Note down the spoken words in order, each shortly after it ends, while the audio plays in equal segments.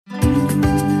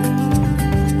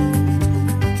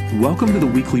Welcome to the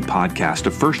weekly podcast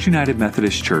of First United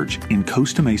Methodist Church in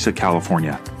Costa Mesa,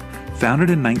 California.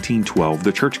 Founded in 1912,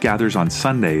 the church gathers on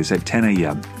Sundays at 10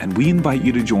 a.m., and we invite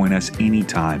you to join us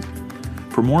anytime.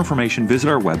 For more information, visit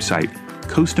our website,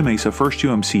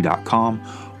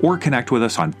 costamesafirst.umc.com, or connect with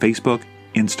us on Facebook,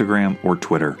 Instagram, or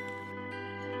Twitter.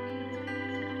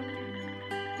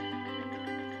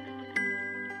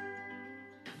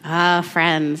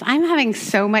 Friends, I'm having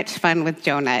so much fun with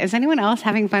Jonah. Is anyone else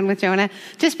having fun with Jonah?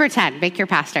 Just pretend, make your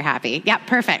pastor happy. Yep,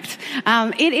 perfect.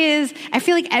 I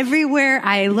feel like everywhere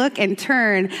I look and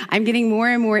turn, I'm getting more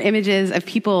and more images of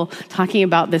people talking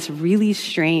about this really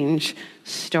strange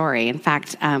story. In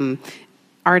fact,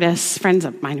 artists, friends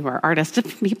of mine who are artists,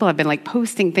 people have been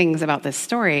posting things about this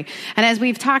story. And as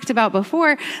we've talked about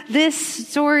before, this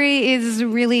story is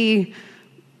really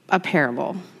a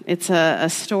parable. It's a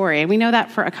story. And we know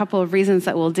that for a couple of reasons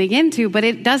that we'll dig into, but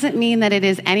it doesn't mean that it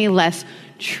is any less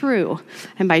true.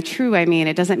 And by true, I mean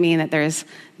it doesn't mean that there's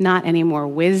not any more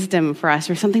wisdom for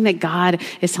us or something that God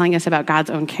is telling us about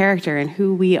God's own character and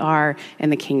who we are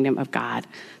in the kingdom of God.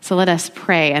 So let us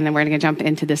pray, and then we're going to jump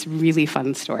into this really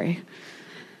fun story.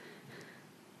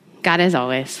 God, as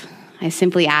always, I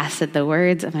simply ask that the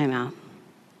words of my mouth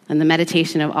and the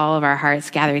meditation of all of our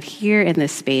hearts gathered here in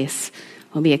this space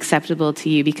will be acceptable to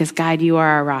you, because God, you are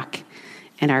our rock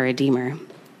and our Redeemer.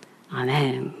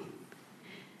 Amen.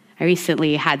 I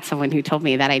recently had someone who told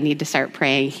me that I need to start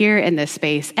praying here in this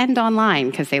space and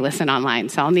online, because they listen online.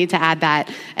 So I'll need to add that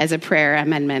as a prayer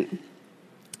amendment.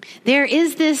 There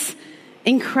is this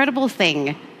incredible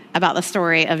thing about the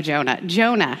story of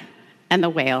Jonah and the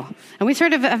whale. And we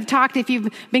sort of have talked, if you've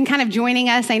been kind of joining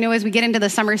us, I know as we get into the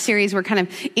summer series, we're kind of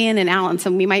in and out, and so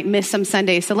we might miss some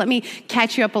Sundays. So let me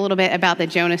catch you up a little bit about the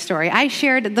Jonah story. I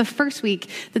shared the first week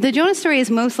that the Jonah story is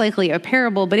most likely a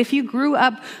parable, but if you grew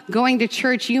up going to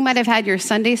church, you might have had your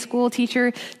Sunday school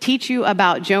teacher teach you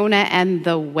about Jonah and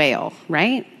the whale,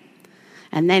 right?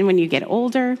 And then when you get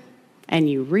older and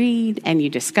you read and you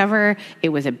discover it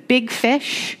was a big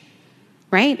fish,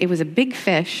 right? It was a big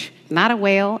fish, not a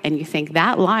whale, and you think,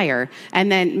 that liar.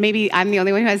 And then maybe I'm the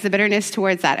only one who has the bitterness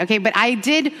towards that. Okay, but I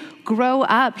did grow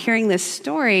up hearing this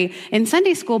story in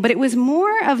Sunday school, but it was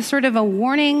more of sort of a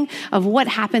warning of what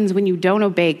happens when you don't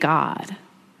obey God,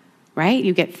 right?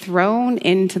 You get thrown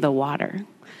into the water.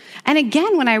 And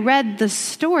again, when I read the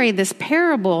story, this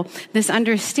parable, this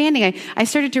understanding, I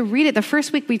started to read it. The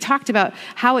first week we talked about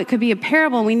how it could be a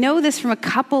parable, and we know this from a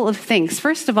couple of things.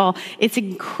 First of all, it's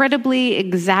incredibly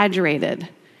exaggerated,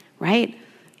 right?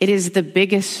 It is the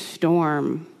biggest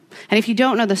storm. And if you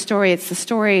don't know the story, it's the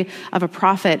story of a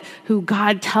prophet who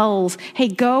God tells, hey,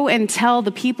 go and tell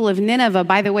the people of Nineveh,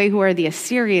 by the way, who are the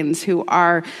Assyrians, who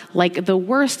are like the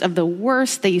worst of the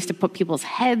worst. They used to put people's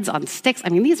heads on sticks. I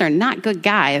mean, these are not good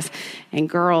guys and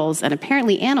girls, and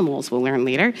apparently animals, we'll learn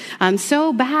later.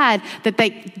 So bad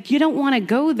that you don't want to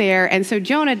go there. And so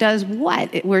Jonah does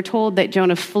what? We're told that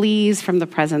Jonah flees from the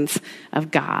presence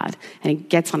of God, and he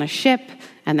gets on a ship,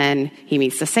 and then he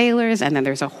meets the sailors, and then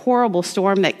there's a horrible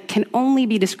storm that can only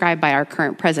be described by our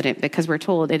current president, because we're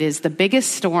told it is the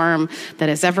biggest storm that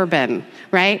has ever been,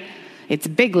 right? It's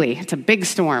bigly. It's a big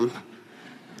storm,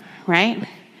 right?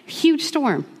 Huge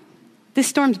storm. This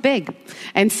storm's big.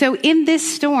 And so in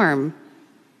this storm,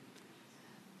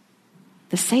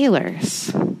 the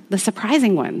sailors, the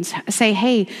surprising ones, say,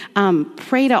 hey,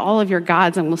 pray to all of your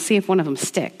gods, and we'll see if one of them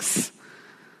sticks.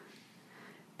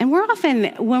 And we're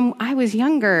often, when I was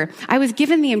younger, I was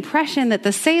given the impression that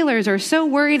the sailors are so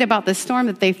worried about the storm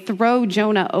that they throw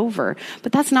Jonah over.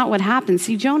 But that's not what happens.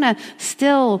 See, Jonah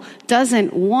still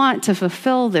doesn't want to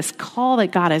fulfill this call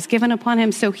that God has given upon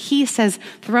him. So he says,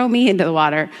 throw me into the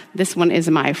water. This one is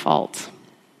my fault.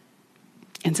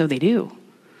 And so they do.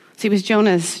 See, it was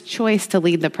Jonah's choice to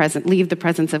leave the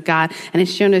presence of God. And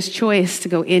it's Jonah's choice to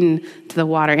go into the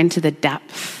water, into the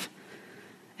depth.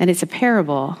 And it's a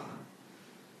parable.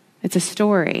 It's a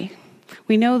story.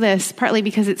 We know this partly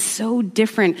because it's so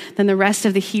different than the rest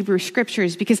of the Hebrew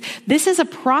scriptures, because this is a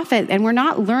prophet, and we're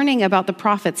not learning about the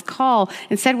prophet's call.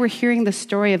 Instead, we're hearing the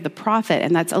story of the prophet,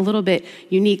 and that's a little bit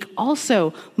unique.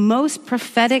 Also, most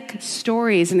prophetic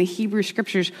stories in the Hebrew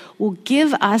scriptures will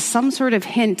give us some sort of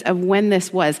hint of when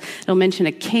this was. It'll mention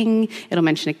a king. It'll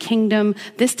mention a kingdom.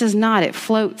 This does not. It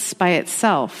floats by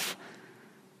itself.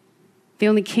 The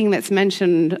only king that's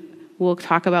mentioned we'll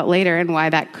talk about later and why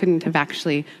that couldn't have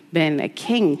actually been a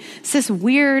king. It's this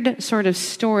weird sort of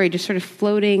story just sort of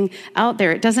floating out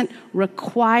there. It doesn't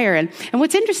require. And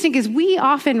what's interesting is we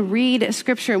often read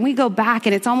scripture and we go back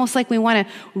and it's almost like we want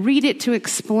to read it to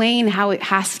explain how it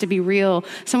has to be real.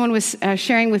 Someone was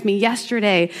sharing with me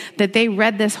yesterday that they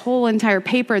read this whole entire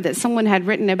paper that someone had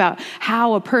written about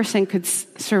how a person could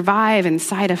survive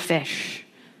inside a fish.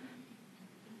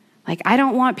 Like, I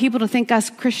don't want people to think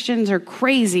us Christians are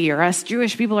crazy or us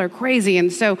Jewish people are crazy.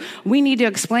 And so we need to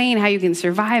explain how you can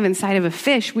survive inside of a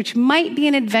fish, which might be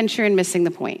an adventure in missing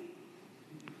the point.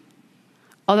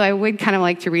 Although I would kind of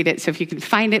like to read it. So if you can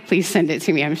find it, please send it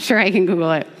to me. I'm sure I can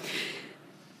Google it.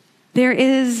 There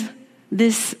is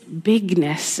this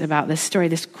bigness about this story,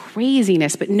 this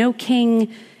craziness, but no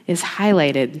king is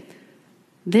highlighted.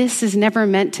 This is never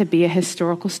meant to be a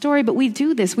historical story, but we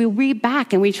do this. We read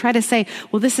back and we try to say,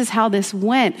 well, this is how this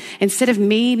went, instead of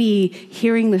maybe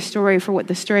hearing the story for what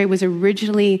the story was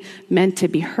originally meant to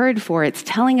be heard for. It's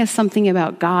telling us something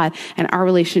about God and our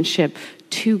relationship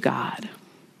to God.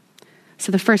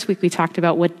 So the first week we talked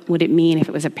about what would it mean if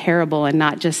it was a parable and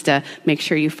not just to make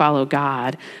sure you follow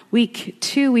God. Week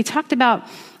 2, we talked about,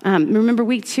 remember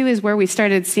week 2 is where we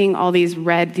started seeing all these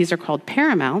red, these are called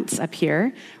paramounts up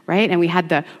here, right? And we had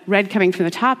the red coming from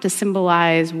the top to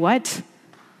symbolize what?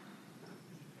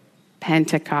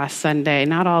 Pentecost Sunday,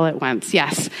 not all at once.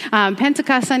 Yes.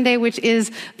 Pentecost Sunday, which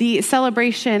is the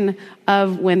celebration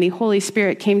of when the Holy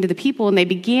Spirit came to the people and they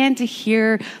began to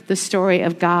hear the story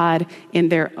of God in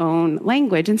their own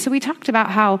language. And so we talked about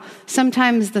how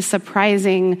sometimes the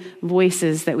surprising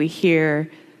voices that we hear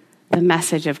the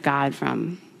message of God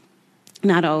from,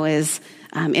 not always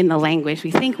in the language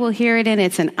we think we'll hear it in.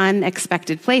 It's an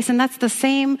unexpected place. And that's the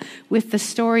same with the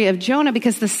story of Jonah,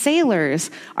 because the sailors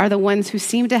are the ones who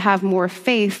seem to have more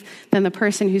faith than the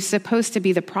person who's supposed to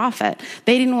be the prophet.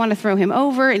 They didn't want to throw him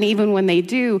over. And even when they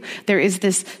do, there is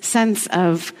this sense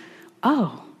of,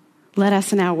 oh, let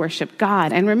us now worship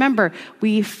God. And remember,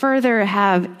 we further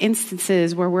have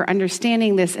instances where we're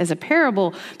understanding this as a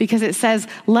parable because it says,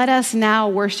 let us now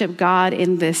worship God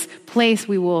in this place.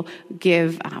 We will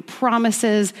give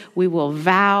promises. We will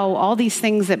vow all these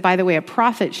things that, by the way, a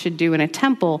prophet should do in a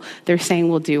temple. They're saying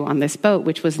we'll do on this boat,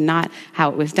 which was not how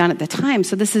it was done at the time.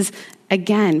 So this is,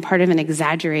 again, part of an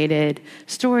exaggerated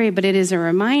story, but it is a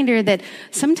reminder that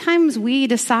sometimes we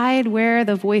decide where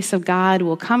the voice of God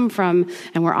will come from,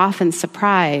 and we're often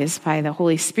surprised by the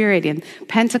Holy Spirit in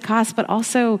Pentecost, but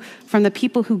also from the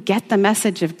people who get the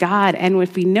message of God. And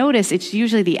if we notice, it's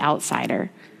usually the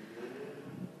outsider,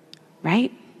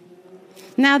 right?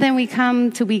 Now then we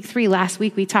come to week 3. Last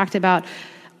week we talked about,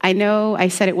 I know I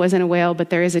said it wasn't a whale, but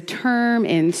there is a term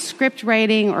in script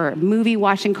writing or movie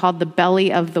watching called the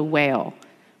belly of the whale,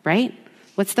 right?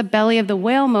 What's the belly of the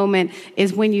whale moment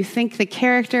is when you think the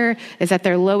character is at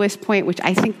their lowest point, which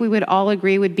I think we would all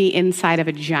agree would be inside of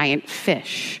a giant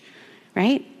fish,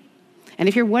 right? And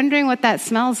if you're wondering what that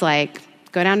smells like,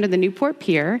 go down to the Newport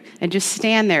Pier and just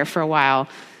stand there for a while.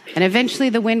 And eventually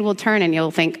the wind will turn and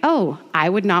you'll think, oh, I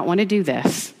would not want to do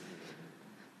this.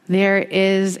 There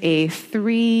is a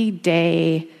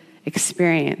 3-day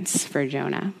experience for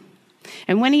Jonah.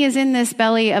 And when he is in this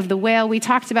belly of the whale, we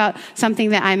talked about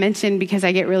something that I mentioned because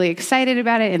I get really excited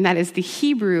about it, and that is the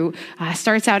Hebrew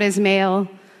starts out as male.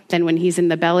 Then when he's in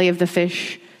the belly of the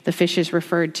fish is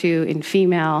referred to in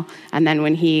female. And then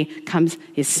when he comes,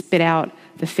 is spit out,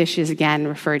 the fish is again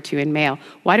referred to in male.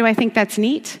 Why do I think that's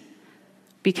neat?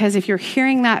 Because if you're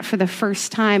hearing that for the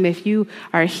first time, if you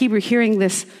are a Hebrew hearing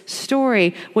this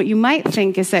story, what you might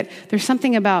think is that there's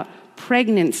something about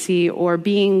pregnancy or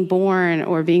being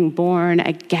born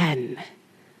again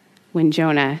when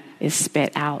Jonah is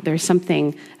spit out. There's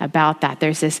something about that.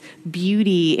 There's this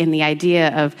beauty in the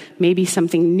idea of maybe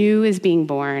something new is being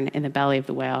born in the belly of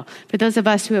the whale. For those of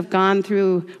us who have gone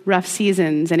through rough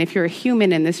seasons, and if you're a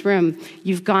human in this room,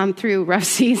 you've gone through rough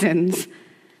seasons,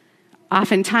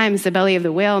 oftentimes the belly of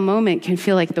the whale moment can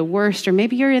feel like the worst, or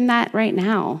maybe you're in that right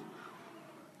now.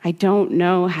 I don't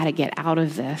know how to get out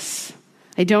of this.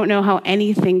 I don't know how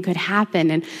anything could happen.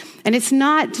 And it's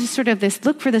not just sort of this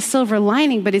look for the silver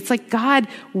lining, but it's like God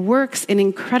works in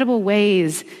incredible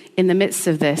ways in the midst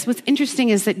of this. What's interesting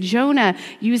is that Jonah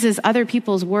uses other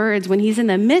people's words. When he's in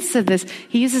the midst of this,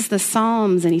 he uses the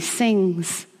Psalms and he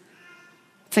sings.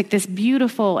 It's like this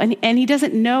beautiful, and he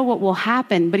doesn't know what will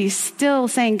happen, but he's still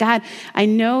saying, God, I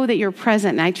know that you're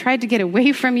present, and I tried to get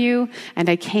away from you, and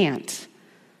I can't.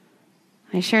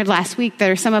 I shared last week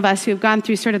there are some of us who have gone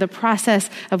through sort of the process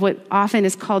of what often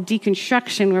is called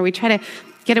deconstruction, where we try to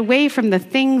get away from the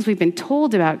things we've been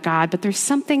told about God, but there's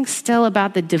something still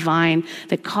about the divine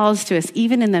that calls to us,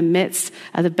 even in the midst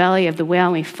of the belly of the whale,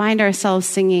 and we find ourselves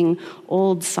singing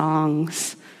old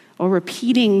songs or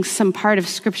repeating some part of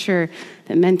Scripture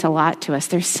that meant a lot to us.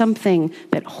 There's something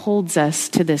that holds us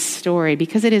to this story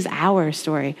because it is our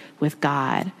story with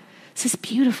God. It's this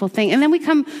beautiful thing. And then we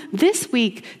come this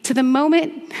week to the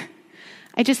moment.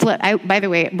 By the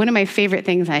way, one of my favorite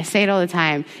things, and I say it all the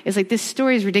time, is like, this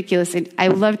story is ridiculous, and I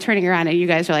love turning around, and you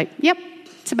guys are like, yep,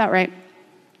 it's about right.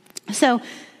 So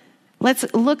let's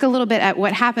look a little bit at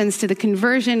what happens to the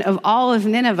conversion of all of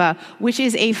Nineveh, which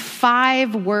is a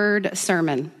 5-word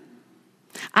sermon.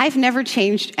 I've never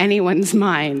changed anyone's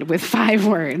mind with 5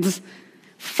 words.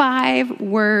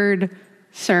 5-word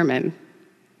sermon.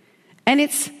 And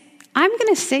I'm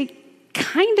going to say,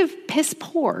 kind of piss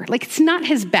poor. Like, it's not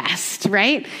his best,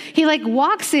 right? He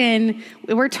walks in,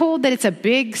 we're told that it's a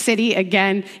big city.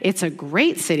 Again, it's a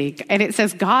great city. And it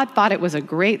says God thought it was a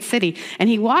great city. And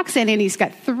he walks in and he's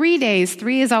got 3 days.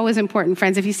 3 is always important,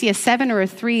 friends. If you see a 7 or a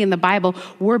 3 in the Bible,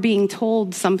 we're being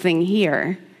told something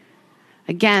here.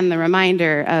 Again, the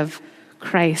reminder of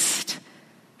Christ,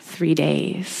 3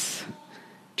 days.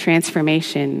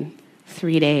 Transformation,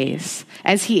 3 days.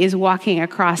 As he is walking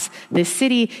across this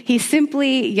city, he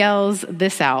simply yells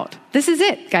this out. This is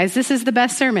it, guys. This is the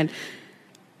best sermon.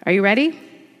 Are you ready?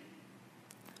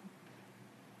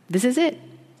 This is it.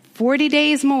 40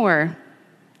 days more,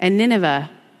 and Nineveh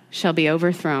shall be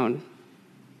overthrown.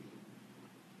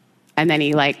 And then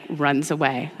he runs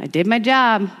away. I did my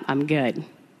job. I'm good.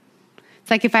 It's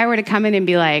like if I were to come in and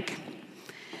be like,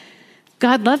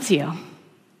 God loves you,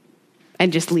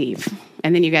 and just leave.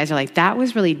 And then you guys are like, that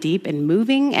was really deep and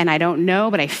moving, and I don't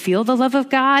know, but I feel the love of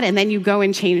God, and then you go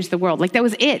and change the world. That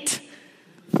was it.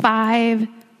 5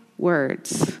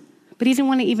 words. But he didn't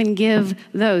want to even give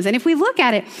those. And if we look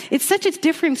at it, it's such a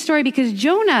different story because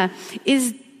Jonah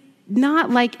is not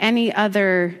like any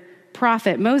other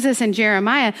prophet. Moses and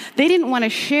Jeremiah, they didn't want to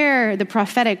share the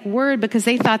prophetic word because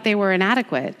they thought they were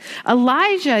inadequate.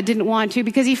 Elijah didn't want to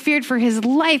because he feared for his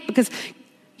life because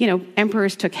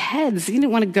emperors took heads. He didn't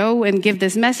want to go and give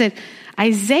this message.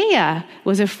 Isaiah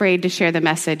was afraid to share the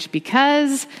message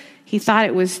because he thought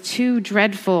it was too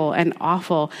dreadful and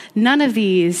awful. None of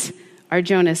these are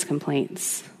Jonah's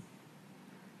complaints.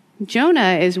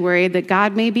 Jonah is worried that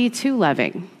God may be too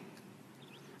loving.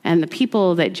 And the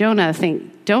people that Jonah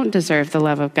think don't deserve the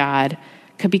love of God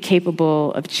could be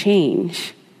capable of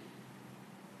change.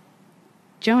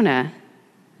 Jonah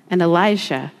and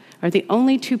Elisha are the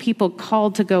only 2 people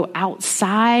called to go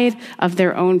outside of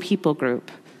their own people group.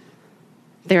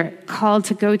 They're called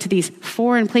to go to these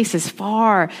foreign places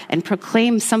far and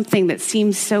proclaim something that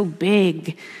seems so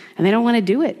big, and they don't want to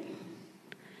do it.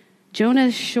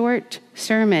 Jonah's short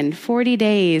sermon, 40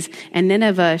 days, and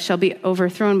Nineveh shall be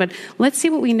overthrown. But let's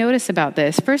see what we notice about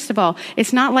this. First of all,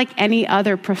 it's not like any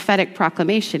other prophetic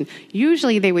proclamation.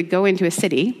 Usually they would go into a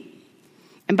city,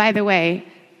 and by the way,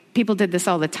 people did this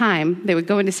all the time. They would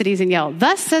go into cities and yell,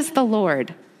 "Thus says the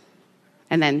Lord,"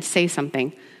 and then say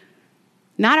something.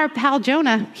 Not our pal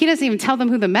Jonah. He doesn't even tell them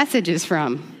who the message is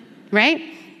from, right?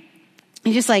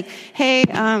 He's just like, hey,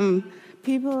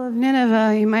 people of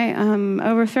Nineveh, you might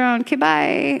overthrown. Okay,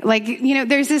 bye.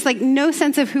 There's this no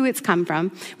sense of who it's come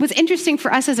from. What's interesting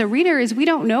for us as a reader is we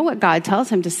don't know what God tells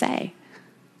him to say.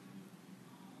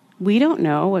 We don't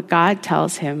know what God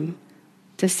tells him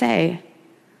to say.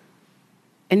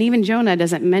 And even Jonah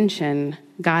doesn't mention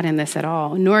God in this at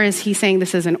all, nor is he saying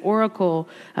this is an oracle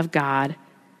of God.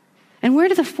 And where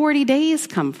do the 40 days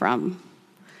come from?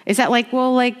 Is that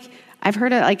I've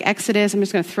heard of Exodus, I'm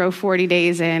just going to throw 40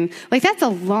 days in. That's a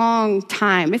long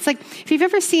time. It's if you've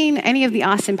ever seen any of the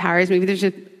Austin Powers movies,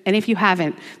 and if you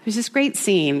haven't, there's this great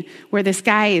scene where this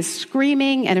guy is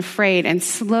screaming and afraid, and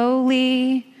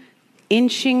slowly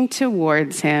inching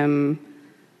towards him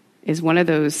is one of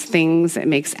those things that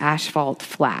makes asphalt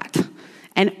flat.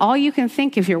 And all you can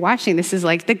think if you're watching this is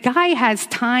the guy has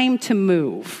time to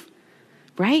move,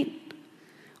 right?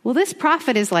 Well, this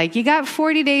prophet is you got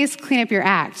 40 days to clean up your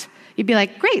act. You'd be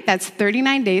like, great, that's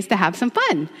 39 days to have some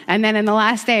fun. And then in the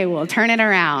last day, we'll turn it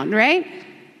around, right?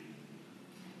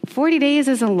 40 days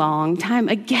is a long time.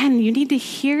 Again, you need to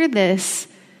hear this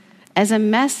as a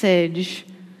message,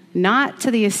 not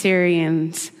to the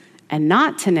Assyrians and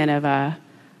not to Nineveh,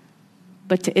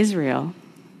 but to Israel.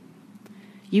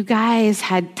 You guys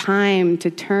had time to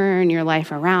turn your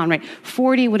life around, right?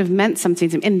 40 would have meant something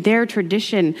to them. In their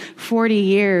tradition, 40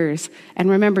 years. And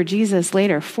remember Jesus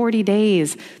later, 40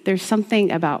 days. There's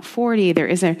something about 40. There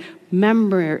is a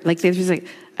memory, there's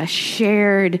a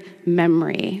shared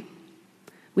memory.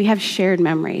 We have shared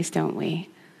memories, don't we?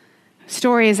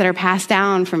 stories that are passed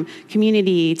down from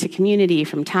community to community,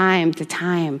 from time to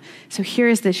time. So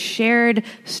here's this shared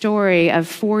story of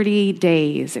 40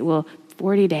 days.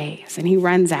 40 days, and he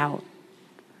runs out.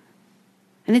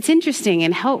 And it's interesting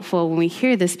and helpful when we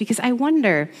hear this, because I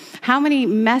wonder how many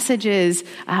messages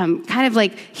kind of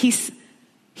like he's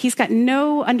got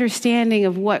no understanding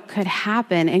of what could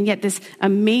happen, and yet this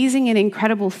amazing and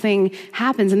incredible thing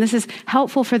happens. And this is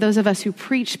helpful for those of us who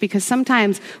preach, because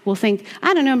sometimes we'll think,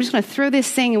 I don't know, I'm just going to throw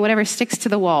this thing and whatever sticks to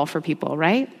the wall for people,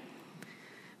 right?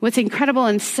 What's incredible,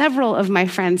 and several of my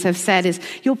friends have said, is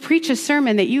you'll preach a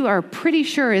sermon that you are pretty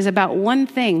sure is about one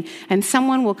thing, and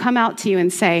someone will come out to you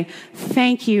and say,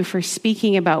 thank you for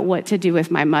speaking about what to do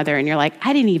with my mother. And you're like,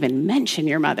 I didn't even mention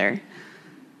your mother.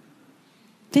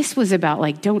 This was about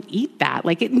like, don't eat that.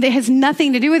 Like it has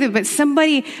nothing to do with it, but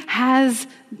somebody has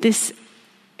this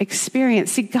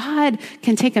experience. See, God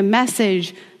can take a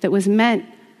message that was meant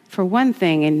for one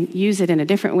thing and use it in a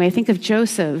different way. Think of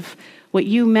Joseph. What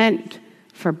you meant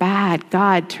for bad,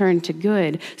 God turned to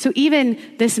good. So even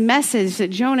this message that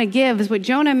Jonah gives, what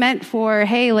Jonah meant for,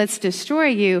 hey, let's destroy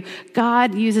you,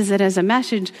 God uses it as a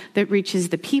message that reaches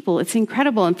the people. It's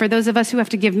incredible. And for those of us who have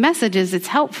to give messages, it's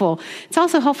helpful. It's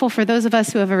also helpful for those of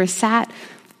us who have ever sat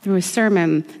through a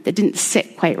sermon that didn't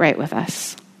sit quite right with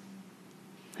us.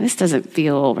 This doesn't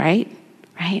feel right?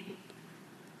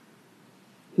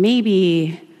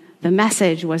 Maybe the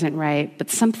message wasn't right, but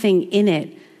something in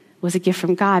it was a gift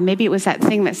from God. Maybe it was that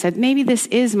thing that said, maybe this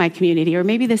is my community, or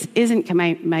maybe this isn't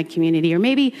my community, or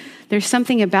maybe there's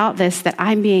something about this that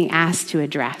I'm being asked to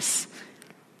address.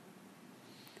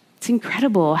 It's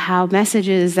incredible how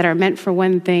messages that are meant for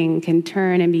one thing can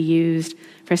turn and be used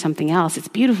for something else. It's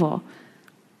beautiful.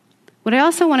 What I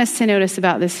also want us to notice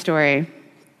about this story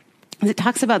is it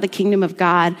talks about the kingdom of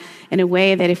God in a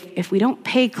way that if we don't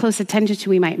pay close attention to,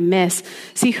 we might miss.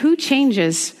 See, who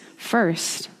changes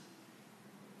first?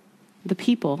 The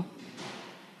people.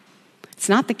 It's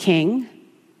not the king.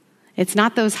 It's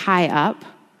not those high up.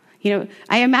 You know,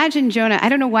 I imagine Jonah, I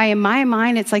don't know why in my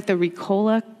mind it's like the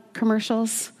Ricola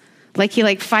commercials. Like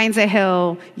he finds a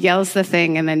hill, yells the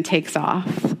thing, and then takes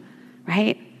off,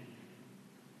 right?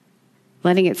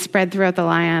 Letting it spread throughout the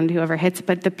land, whoever hits it.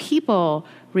 But the people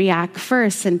react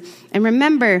first. And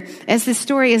remember, as the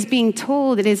story is being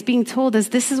told, it is being told as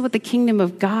this is what the kingdom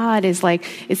of God is like.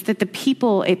 It's that the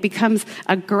people, it becomes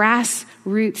a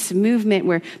grassroots movement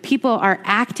where people are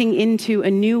acting into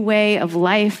a new way of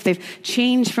life. They've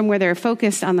changed from where they're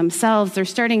focused on themselves. They're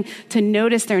starting to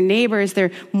notice their neighbors.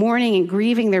 They're mourning and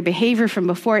grieving their behavior from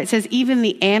before. It says even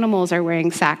the animals are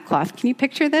wearing sackcloth. Can you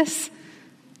picture this?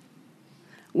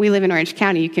 We live in Orange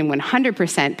County. You can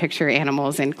 100% picture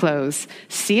animals in clothes.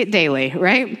 See it daily,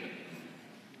 right?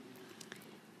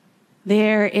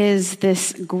 There is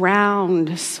this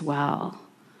groundswell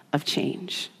of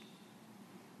change.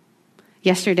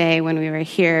 Yesterday, when we were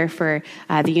here for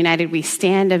the United We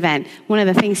Stand event, one of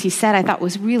the things he said I thought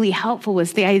was really helpful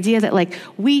was the idea that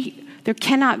there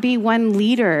cannot be one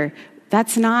leader.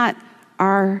 That's not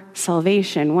our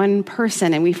salvation, one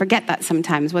person, and we forget that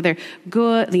sometimes, whether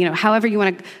good, however you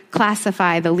want to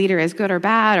classify the leader as good or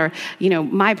bad, or,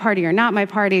 my party or not my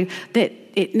party, that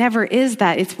it never is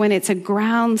that. It's when it's a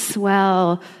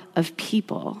groundswell of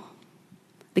people.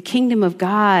 The kingdom of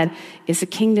God is a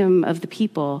kingdom of the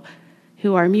people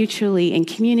who are mutually in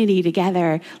community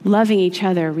together, loving each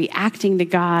other, reacting to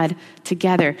God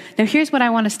together. Now, here's what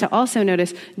I want us to also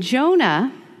notice.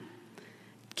 Jonah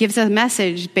gives a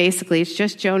message, basically. It's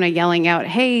just Jonah yelling out,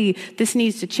 hey, this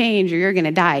needs to change or you're going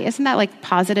to die. Isn't that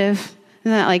positive?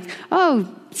 Isn't that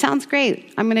oh, sounds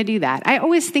great. I'm going to do that. I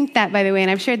always think that, by the way,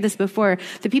 and I've shared this before,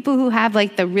 the people who have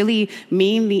the really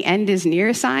mean the end is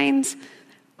near signs,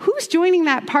 who's joining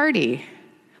that party?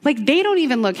 They don't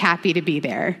even look happy to be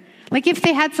there. If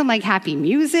they had some happy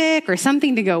music or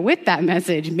something to go with that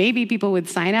message, maybe people would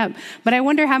sign up. But I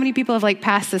wonder how many people have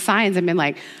passed the signs and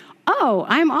been oh,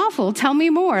 I'm awful. Tell me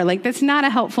more. That's not a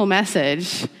helpful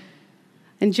message.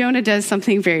 And Jonah does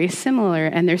something very similar,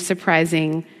 and there's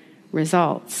surprising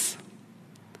results.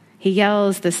 He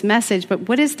yells this message, but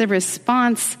what is the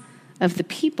response of the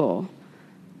people?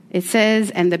 It says,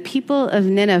 and the people of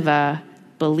Nineveh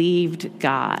believed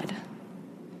God.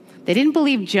 They didn't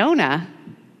believe Jonah.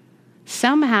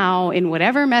 Somehow, in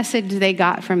whatever message they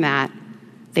got from that,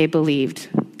 they believed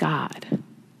God.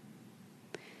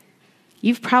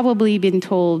 You've probably been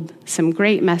told some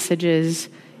great messages.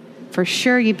 For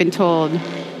sure, you've been told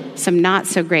some not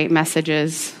so great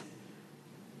messages.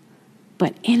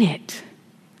 But in it,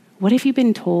 what have you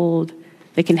been told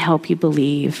that can help you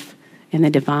believe in the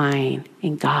divine,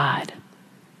 in God?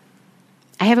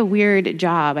 I have a weird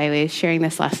job. I was sharing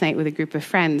this last night with a group of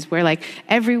friends where like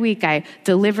every week I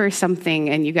deliver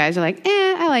something and you guys are like,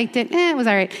 I liked it. It was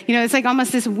all right. You know, it's like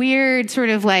almost this weird sort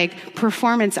of like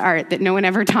performance art that no one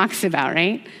ever talks about,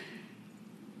 right?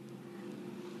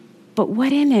 But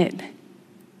what in it?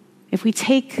 If we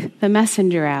take the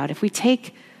messenger out, if we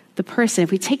take the person,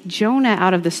 if we take Jonah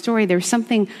out of the story, there's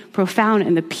something profound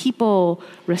and the people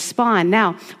respond.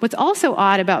 Now, what's also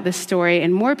odd about this story,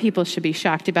 and more people should be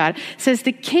shocked about it, says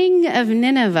the king of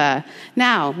Nineveh.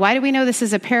 Now, why do we know this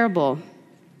is a parable?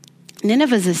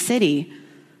 Nineveh's a city.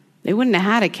 They wouldn't have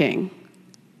had a king.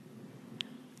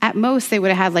 At most, they would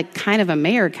have had like kind of a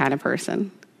mayor kind of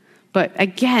person. But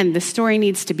again, the story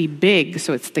needs to be big,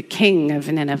 so it's the king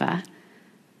of Nineveh.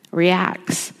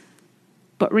 Reacts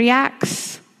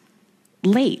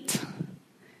late.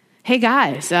 Hey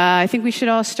guys, I think we should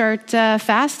all start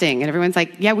fasting. And everyone's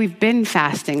like, yeah, we've been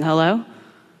fasting. Hello?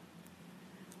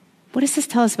 What does this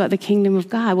tell us about the kingdom of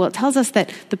God? Well, it tells us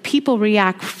that the people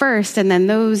react first and then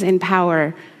those in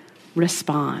power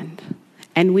respond.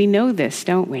 And we know this,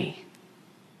 don't we?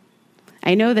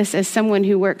 I know this as someone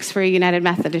who works for a United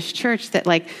Methodist Church, that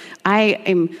like I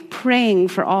am praying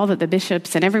for all that the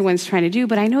bishops and everyone's trying to do,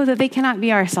 but I know that they cannot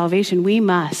be our salvation. We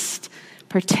must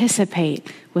participate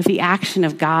with the action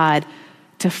of God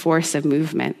to force a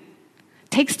movement.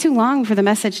 It takes too long for the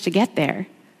message to get there.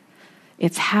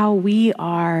 It's how we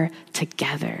are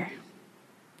together.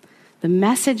 The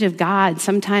message of God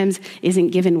sometimes isn't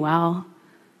given well,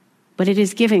 but it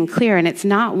is given clear, and it's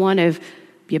not one of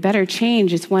you better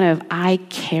change. It's one of, I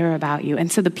care about you.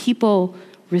 And so the people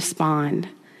respond.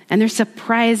 And there's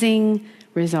surprising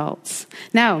results.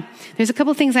 Now, there's a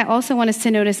couple things I also want us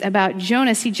to notice about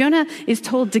Jonah. See, Jonah is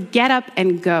told to get up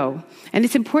and go. And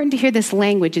it's important to hear this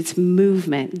language. It's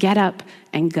movement. Get up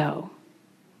and go.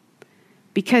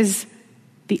 Because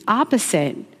the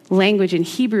opposite language in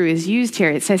Hebrew is used here.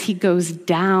 It says he goes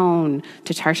down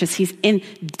to Tarshish. He's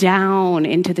down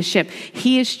into the ship.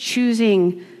 He is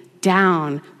choosing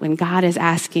down when God is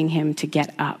asking him to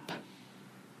get up.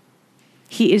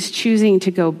 He is choosing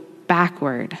to go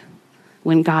backward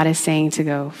when God is saying to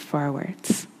go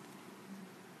forwards.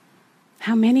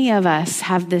 How many of us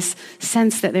have this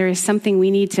sense that there is something we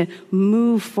need to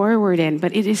move forward in,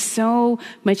 but it is so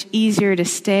much easier to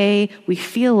stay, we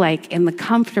feel like, in the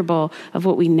comfortable of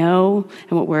what we know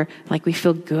and what we're like we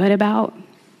feel good about?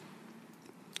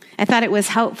 I thought it was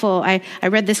helpful. I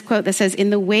read this quote that says, in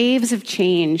the waves of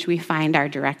change, we find our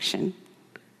direction.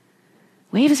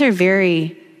 Waves are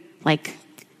very,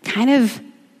 kind of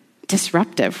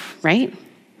disruptive, right?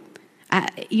 I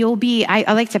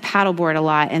like to paddleboard a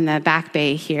lot in the back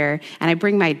bay here, and I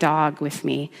bring my dog with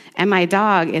me, and my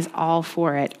dog is all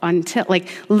for it until,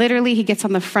 literally he gets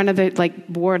on the front of the,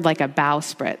 board like a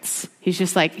bowsprit. He's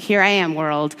just like, here I am,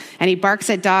 world. And he barks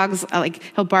at dogs,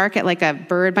 he'll bark at like a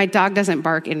bird. My dog doesn't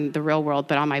bark in the real world,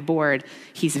 but on my board,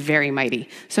 he's very mighty.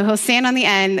 So he'll stand on the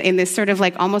end in this sort of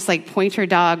almost like pointer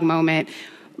dog moment.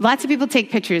 Lots of people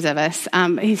take pictures of us.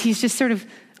 He's just sort of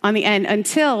on the end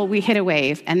until we hit a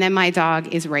wave, and then my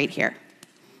dog is right here.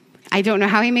 I don't know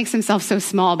how he makes himself so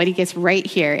small, but he gets right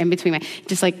here in between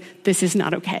just this is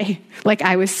not okay.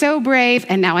 I was so brave,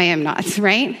 and now I am not,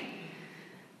 right?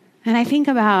 And I think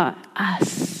about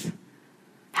us,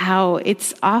 how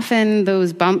it's often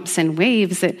those bumps and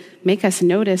waves that make us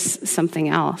notice something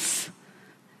else.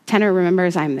 Tenor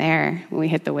remembers I'm there when we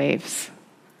hit the waves.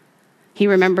 He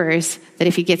remembers that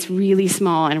if he gets really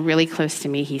small and really close to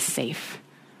me, he's safe.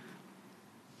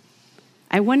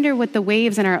 I wonder what the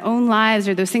waves in our own lives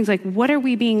are, those things what are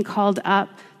we being called up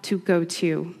to go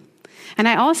to? And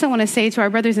I also want to say to our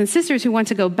brothers and sisters who want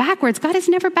to go backwards, God is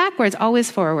never backwards,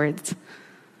 always forwards,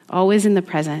 always in the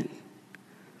present.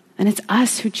 And it's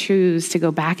us who choose to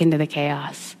go back into the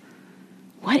chaos.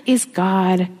 What is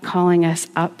God calling us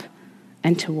up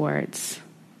and towards?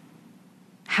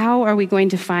 How are we going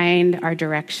to find our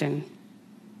direction?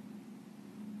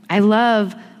 I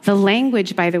love the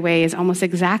language, by the way, is almost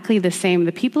exactly the same.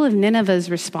 The people of Nineveh's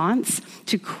response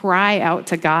to cry out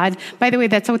to God, by the way,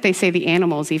 that's what they say the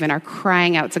animals even are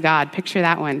crying out to God. Picture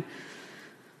that one.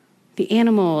 The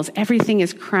animals, everything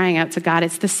is crying out to God.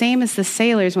 It's the same as the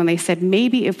sailors when they said,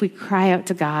 maybe if we cry out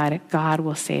to God, God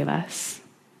will save us.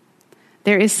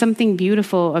 There is something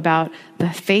beautiful about the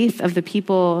faith of the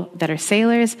people that are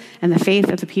sailors and the faith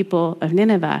of the people of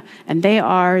Nineveh, and they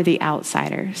are the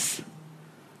outsiders.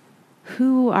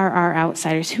 Who are our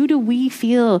outsiders? Who do we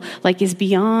feel like is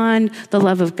beyond the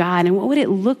love of God? And what would it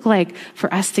look like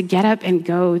for us to get up and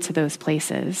go to those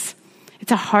places?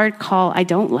 It's a hard call. I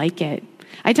don't like it.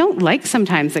 I don't like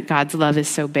sometimes that God's love is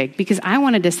so big because I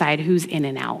want to decide who's in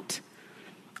and out.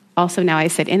 Also, now I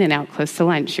said In-N-Out close to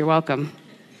lunch. You're welcome.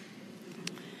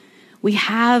 We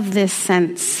have this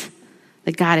sense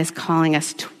that God is calling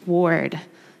us toward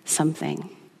something.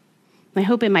 My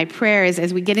hope and my prayer is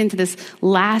as we get into this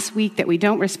last week that we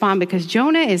don't respond, because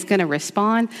Jonah is going to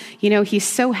respond. He's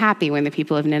so happy when the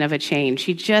people of Nineveh change.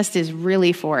 He just is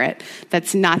really for it.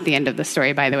 That's not the end of the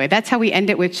story, by the way. That's how we end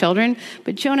it with children.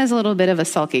 But Jonah's a little bit of a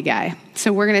sulky guy.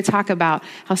 So we're going to talk about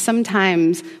how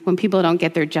sometimes when people don't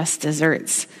get their just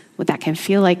desserts, what that can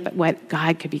feel like, but what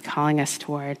God could be calling us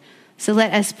toward. So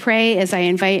let us pray as I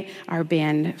invite our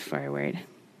band forward.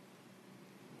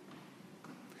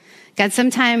 God,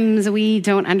 sometimes we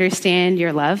don't understand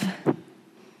your love.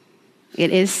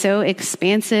 It is so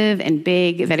expansive and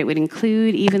big that it would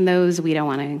include even those we don't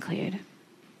want to include.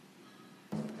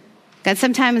 God,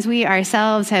 sometimes we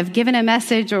ourselves have given a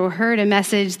message or heard a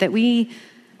message that we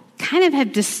kind of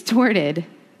have distorted.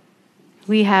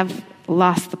 We have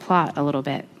lost the plot a little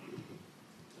bit.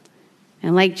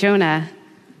 And like Jonah,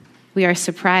 we are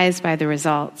surprised by the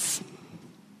results.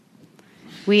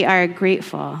 We are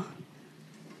grateful,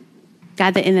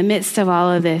 God, that in the midst of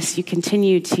all of this, you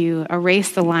continue to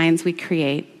erase the lines we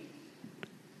create,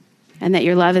 and that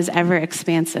your love is ever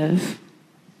expansive,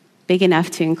 big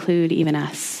enough to include even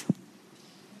us.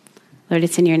 Lord,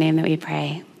 it's in your name that we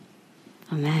pray.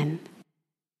 Amen.